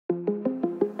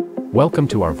Welcome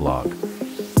to our vlog,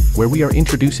 where we are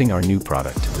introducing our new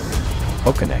product,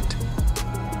 OConnect,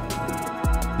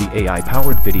 the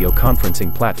AI-powered video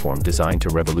conferencing platform designed to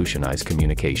revolutionize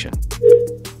communication.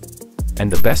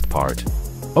 And the best part,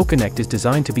 OConnect is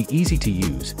designed to be easy to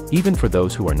use, even for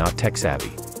those who are not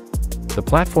tech-savvy. The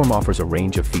platform offers a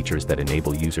range of features that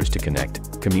enable users to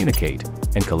connect, communicate,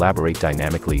 and collaborate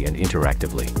dynamically and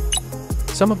interactively.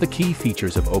 Some of the key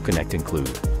features of OConnect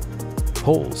include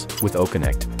polls. With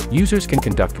OConnect, users can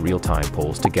conduct real-time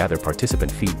polls to gather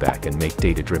participant feedback and make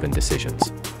data-driven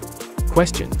decisions.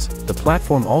 Questions. The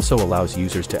platform also allows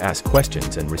users to ask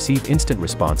questions and receive instant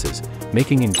responses,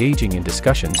 making engaging in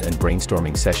discussions and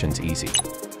brainstorming sessions easy.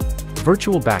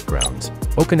 Virtual backgrounds.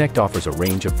 OConnect offers a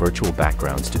range of virtual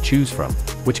backgrounds to choose from,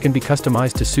 which can be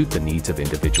customized to suit the needs of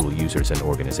individual users and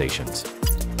organizations.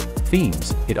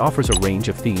 Themes. It offers a range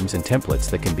of themes and templates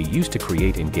that can be used to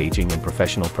create engaging and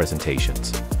professional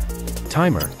presentations.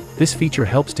 Timer. This feature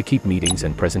helps to keep meetings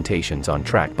and presentations on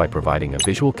track by providing a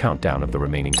visual countdown of the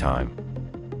remaining time.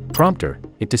 Prompter.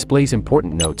 It displays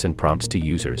important notes and prompts to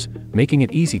users, making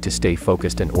it easy to stay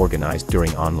focused and organized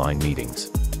during online meetings.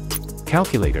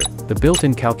 Calculator. The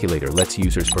built-in calculator lets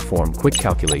users perform quick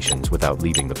calculations without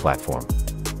leaving the platform.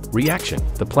 Reaction.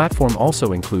 The platform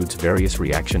also includes various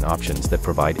reaction options that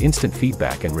provide instant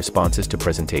feedback and responses to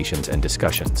presentations and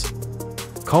discussions.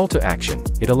 Call to action.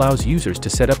 It allows users to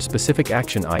set up specific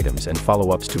action items and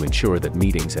follow-ups to ensure that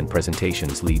meetings and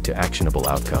presentations lead to actionable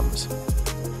outcomes.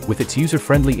 With its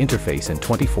user-friendly interface and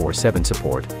 24/7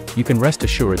 support, you can rest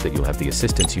assured that you'll have the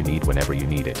assistance you need whenever you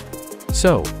need it.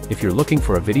 So, if you're looking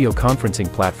for a video conferencing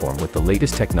platform with the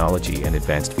latest technology and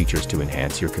advanced features to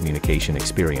enhance your communication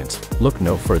experience, look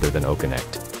no further than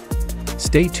OConnect.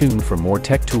 Stay tuned for more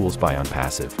tech tools by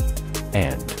ONPASSIVE.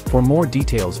 And, for more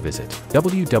details visit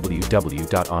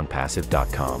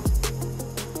www.onpassive.com.